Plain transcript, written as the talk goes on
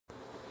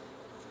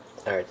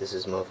Alright, this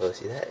is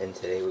MoFoCThat, and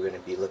today we're going to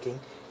be looking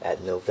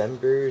at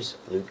November's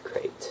Loot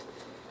Crate.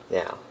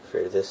 Now,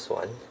 for this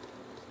one,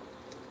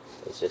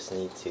 I just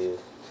need to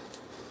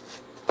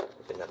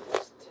open up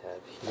this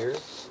tab here,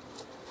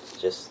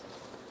 just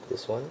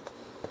this one.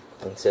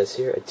 And it says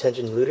here,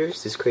 "Attention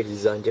looters, this crate is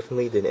designed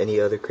differently than any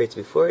other crates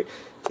before it.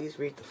 Please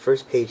read the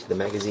first page of the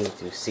magazine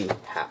to see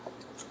how."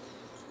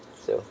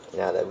 So,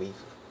 now that we've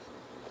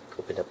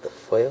opened up the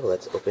foil,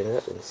 let's open it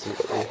up and see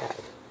what we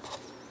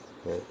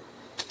have.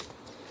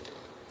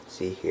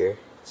 See here,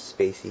 it's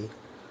spacey,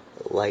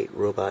 light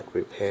robot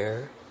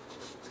repair.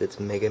 So it's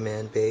Mega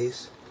Man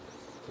base.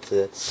 So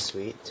that's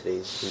sweet.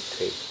 Today's loot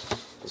crate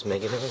is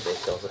Mega Man.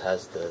 It also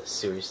has the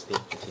series theme,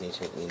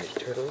 Teenage Mutant Ninja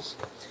Turtles.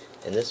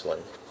 And this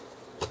one,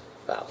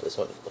 wow, this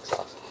one looks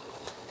awesome.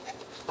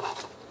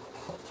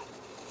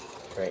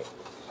 Right.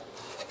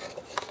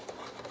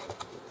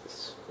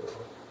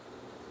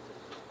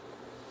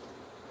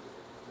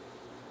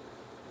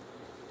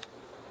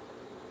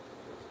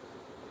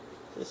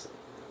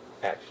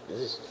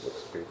 This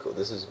looks pretty cool.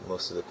 This is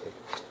most of the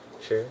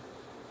picture.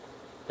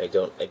 I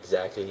don't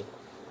exactly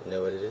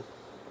know what it is,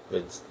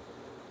 but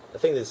I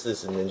think this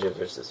is Ninja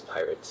versus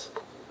Pirates.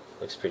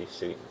 Looks pretty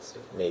sweet. It's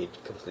made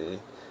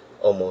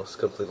almost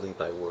completely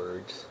by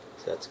words.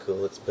 So that's cool.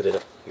 Let's put it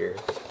up here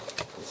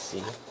and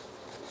see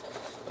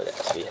what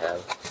else we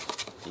have.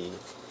 The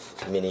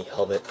mini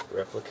helmet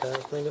replica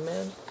of Mega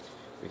Man.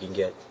 We can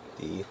get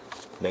the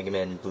Mega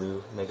Man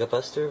Blue Mega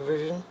Buster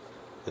version,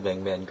 the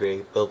Mega Man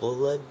Gray Bubble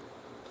Lead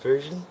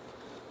version,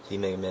 the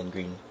Mega Man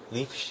Green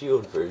Leaf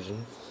Shield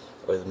version,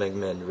 or the Mega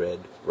Man Red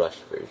Rush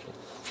version.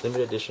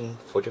 Limited edition,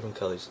 4 different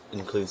colors,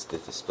 includes the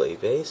display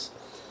base.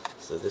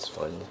 So this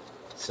one,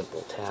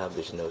 simple tab,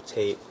 there's no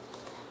tape.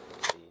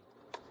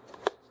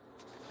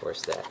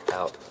 Force that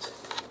out.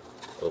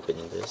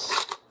 Opening this.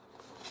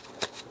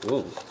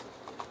 Ooh.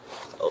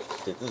 Oh,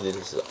 this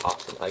is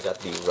awesome. I got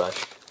the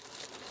Rush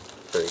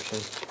version.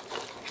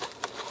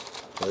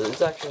 This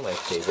is actually my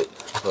favorite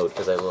mode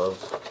because I love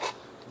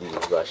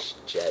the Rush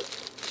Jet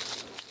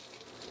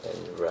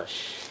and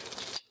Rush,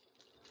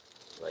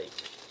 like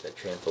the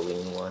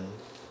trampoline one.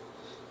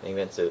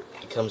 Anyway, so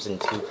it comes in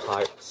 2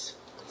 parts.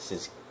 This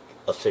is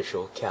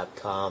official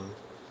Capcom,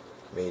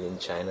 made in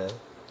China.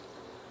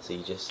 So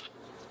you just,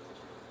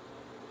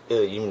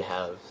 it even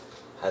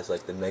has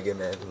like the Mega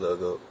Man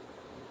logo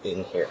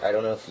in here. I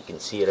don't know if you can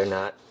see it or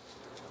not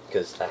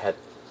because I had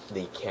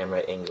the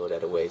camera angled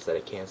at a way so that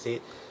I can't see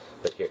it.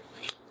 But here,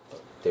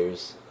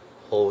 there's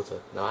hole with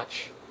a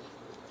notch.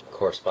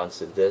 Corresponds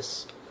to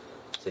this,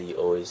 so you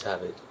always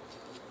have it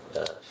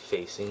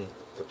facing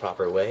the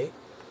proper way.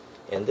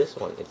 And this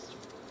one, it's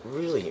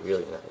really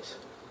nice.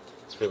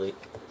 It's really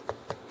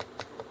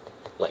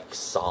like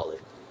solid,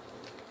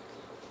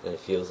 and it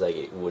feels like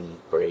it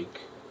wouldn't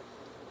break.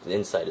 The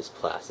inside is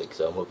plastic,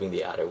 so I'm hoping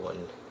the outer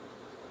one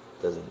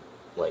doesn't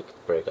like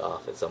break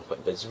off at some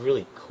point. But it's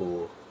really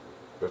cool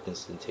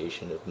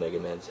representation of Mega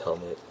Man's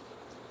helmet.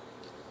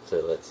 So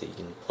let's see, you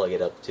can plug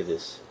it up to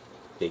this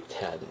big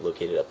tab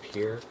located up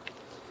here,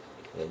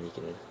 and then you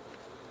can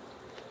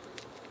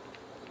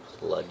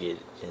plug it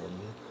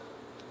in.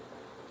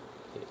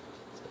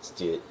 Let's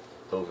do it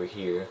over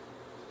here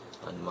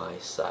on my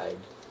side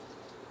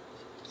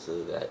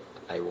so that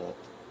I won't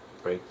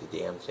break the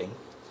damn thing.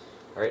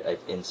 Alright,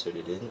 I've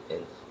inserted it in,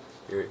 and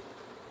here's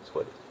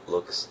what it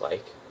looks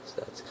like.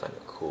 So that's kind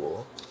of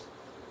cool.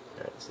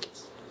 Alright, so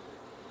let's do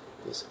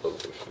this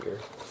over here.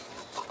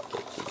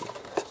 Get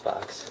the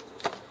box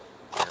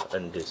out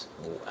and just,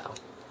 wow.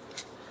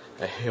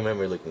 I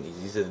remember looking at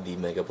these. These are the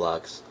Mega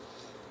Bloks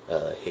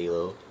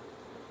Halo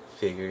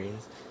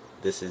figurines.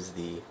 This is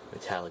the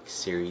Metallic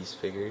Series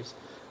figures.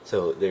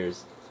 So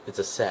it's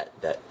a set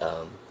that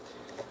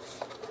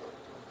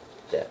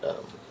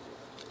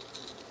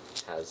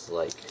has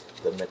like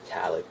the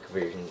metallic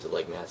versions of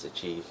like Master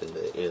Chief and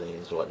the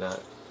aliens and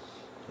whatnot.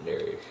 And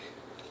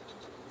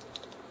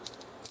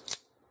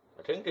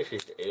I think this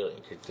is the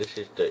alien. This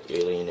is the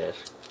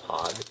alien-esque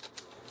pod.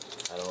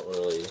 I don't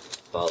really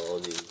follow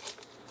the.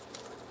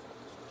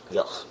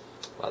 Ugh.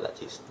 Wow, that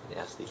tastes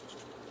nasty.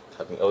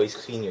 Always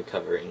clean your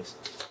coverings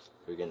if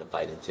you're gonna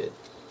bite into it.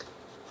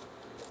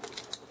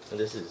 And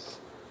this is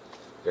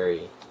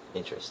very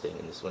interesting.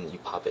 And this one, you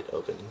pop it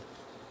open.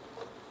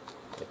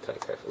 Kind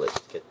of careful. Let's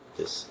get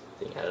this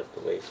thing out of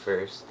the way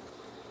first.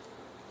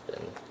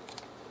 Then,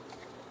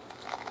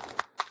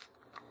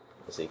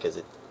 let's see, because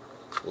it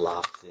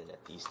locks in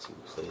at these 2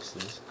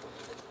 places.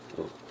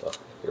 Ooh, oh,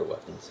 your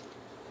weapons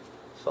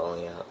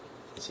falling out.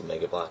 You see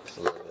Mega Bloks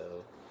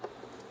logo.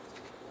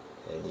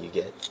 And you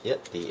get,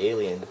 yep, the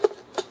alien.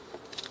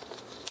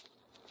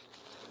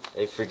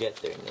 I forget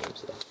their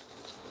names though.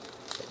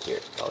 But here,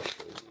 I'll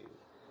show you.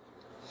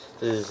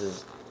 This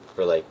is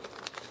for like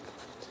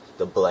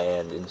the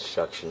bland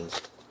instructions.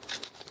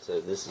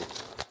 So this is,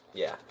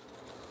 yeah.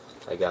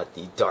 I got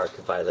the dark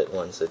violet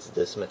one, so it's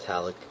this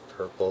metallic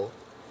purple.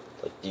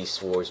 Like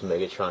Beast Wars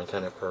Megatron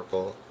kind of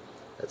purple.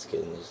 That's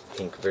good. And there's the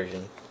pink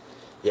version.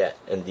 Yeah,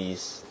 and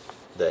these,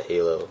 the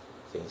Halo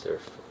things are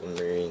from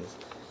Marines.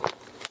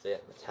 So yeah,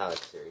 metallic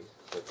series.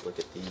 Let's look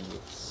at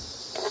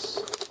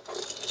these.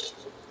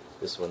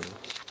 This one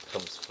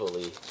comes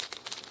fully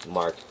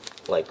marked,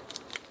 like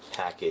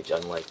package,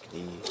 unlike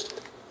the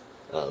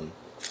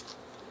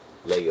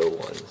Lego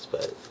ones.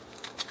 But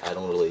I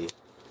don't really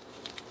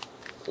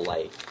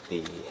like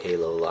the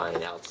Halo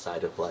line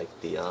outside of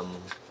like the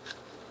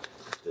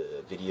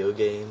video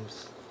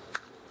games.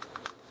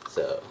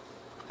 So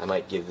I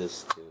might give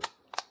this to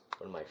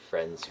one of my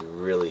friends who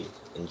really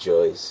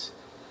enjoys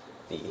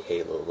the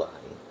Halo line.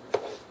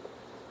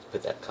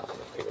 Put that copy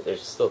up here.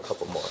 There's still a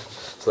couple more.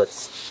 So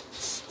let's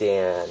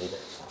stand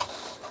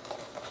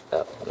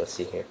up. Let's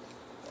see here.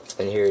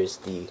 And here's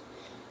the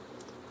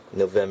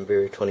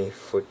November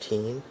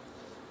 2014,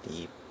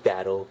 the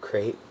Battle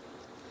Crate.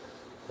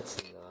 That's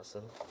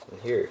awesome.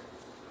 And here,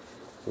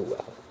 ooh,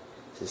 wow.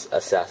 This is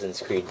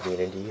Assassin's Creed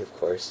Unity, of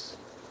course.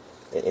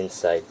 And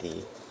inside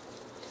the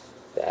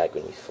bag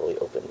when you fully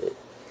opened it.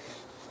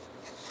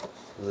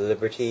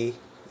 Liberty,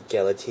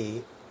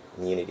 Equality,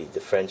 and Unity, the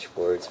French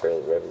words for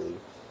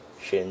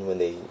revolution when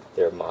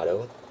their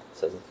motto.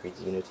 Assassin's Creed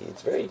Unity.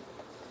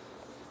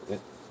 It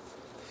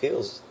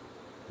feels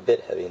a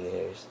bit heavy in the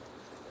ears.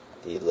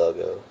 The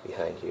logo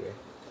behind here.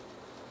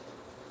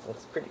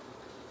 It's pretty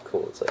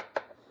cool. It's like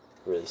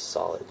a really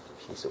solid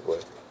piece of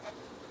work.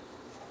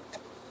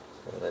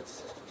 And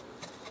let's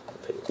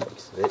put a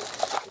piece of it.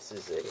 This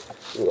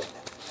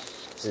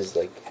is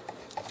like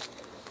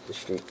the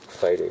Street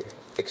Fighter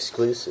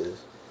exclusive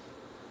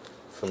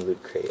from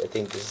Loot Crate. I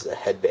think this is a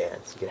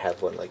headband, so you can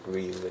have one like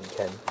Ryu and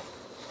Ken.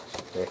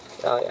 There.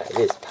 Oh yeah, it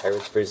is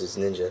Pirates vs.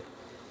 Ninja.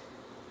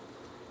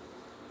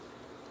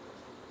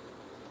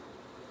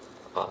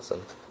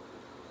 Awesome.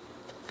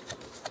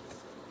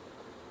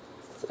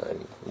 So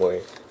I'm more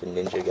of a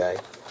ninja guy.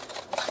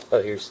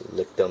 Oh, here's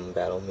Lictum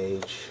Battle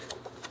Mage.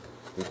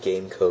 The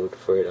game code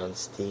for it on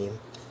Steam.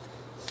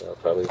 So I'll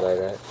probably buy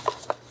that.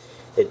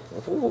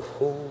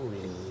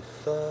 Holy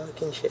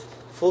fucking shit.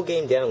 Full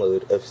game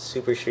download of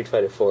Super Street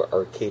Fighter 4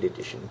 Arcade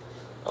Edition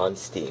on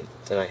Steam.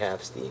 And I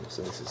have Steam,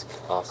 so this is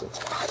awesome.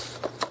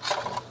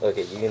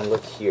 Okay, you can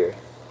look here.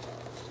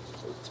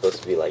 It's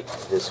supposed to be like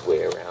this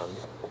way around,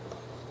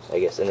 I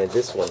guess. And then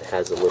this one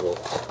has a little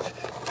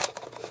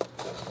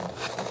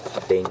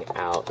thing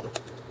out.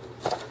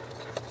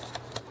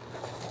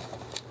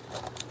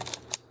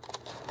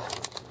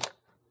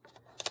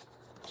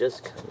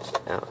 Just comes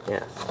out,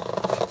 yeah.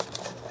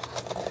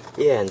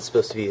 Yeah, and it's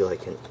supposed to be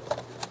like a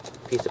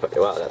piece of art.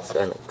 Wow, that's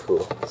kind of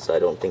cool. So I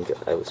don't think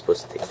I was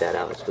supposed to take that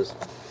out. It's supposed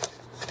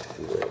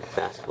to be like a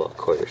basketball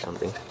court or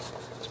something.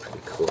 It's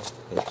pretty cool.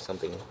 And there's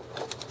something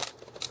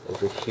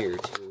over here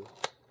too.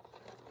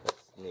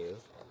 That's new.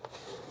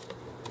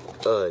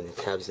 Oh, and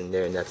the tabs in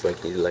there, and that's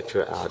like the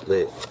electro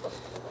outlet.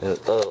 And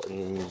oh,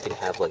 and then you can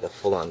have like a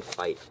full-on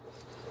fight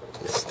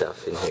and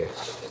stuff in here.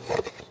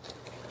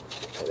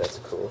 Oh, that's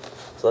cool.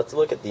 So let's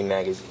look at the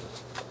magazine.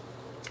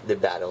 The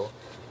Battle,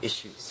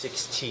 issue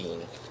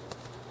 16.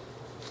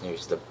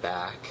 Here's the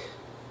back.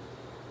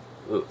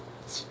 Ooh,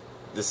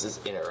 this is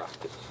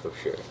interactive for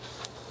sure.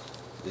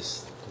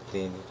 This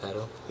theme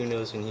Battle. Who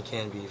knows when he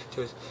can be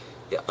victorious?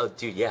 Yeah. Oh,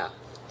 dude, yeah.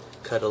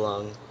 Cut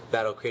along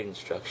Battle Crate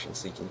instructions,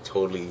 so you can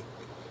totally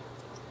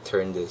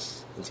turn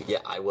this into. Yeah,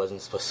 I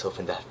wasn't supposed to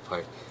open that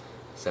part,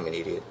 because I'm an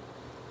idiot.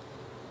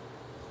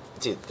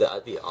 Dude,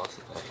 that'd be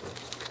awesome, actually.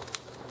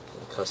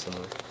 Custom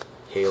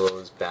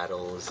Halos,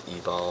 Battles,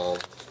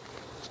 Evolve,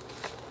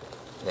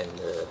 and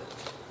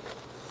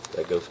did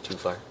I go too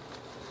far?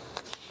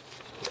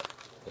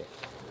 Yeah.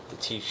 The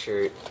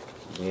t-shirt,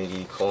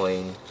 Unity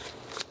coin,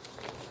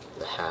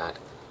 the hat,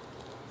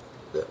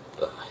 the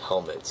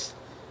helmets,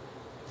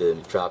 the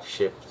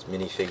dropship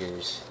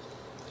minifigures.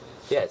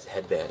 Yeah, it's a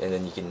headband, and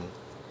then you can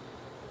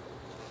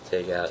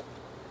take out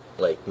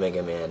like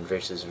Mega Man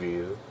versus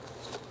Ryu,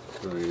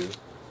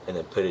 and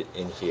then put it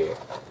in here.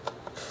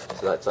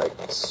 So that's like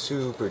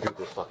super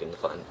duper fucking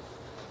fun.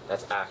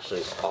 That's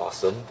actually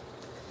awesome.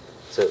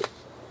 So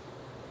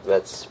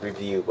let's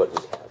review what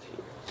we have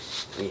here.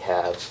 We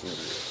have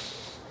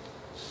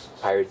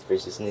the Pirates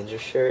vs. Ninja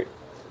shirt,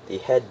 the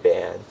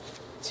headband,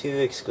 2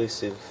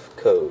 exclusive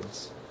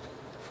codes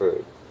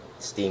for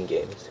Steam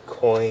games, the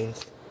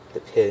coins,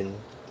 the pin,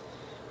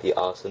 the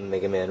awesome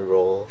Mega Man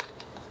roll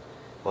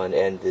one,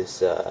 and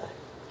this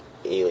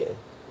alien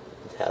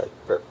metallic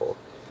purple.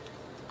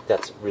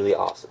 That's really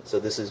awesome. So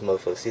this is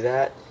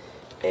MoFoCThat,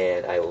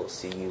 and I will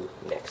see you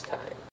next time.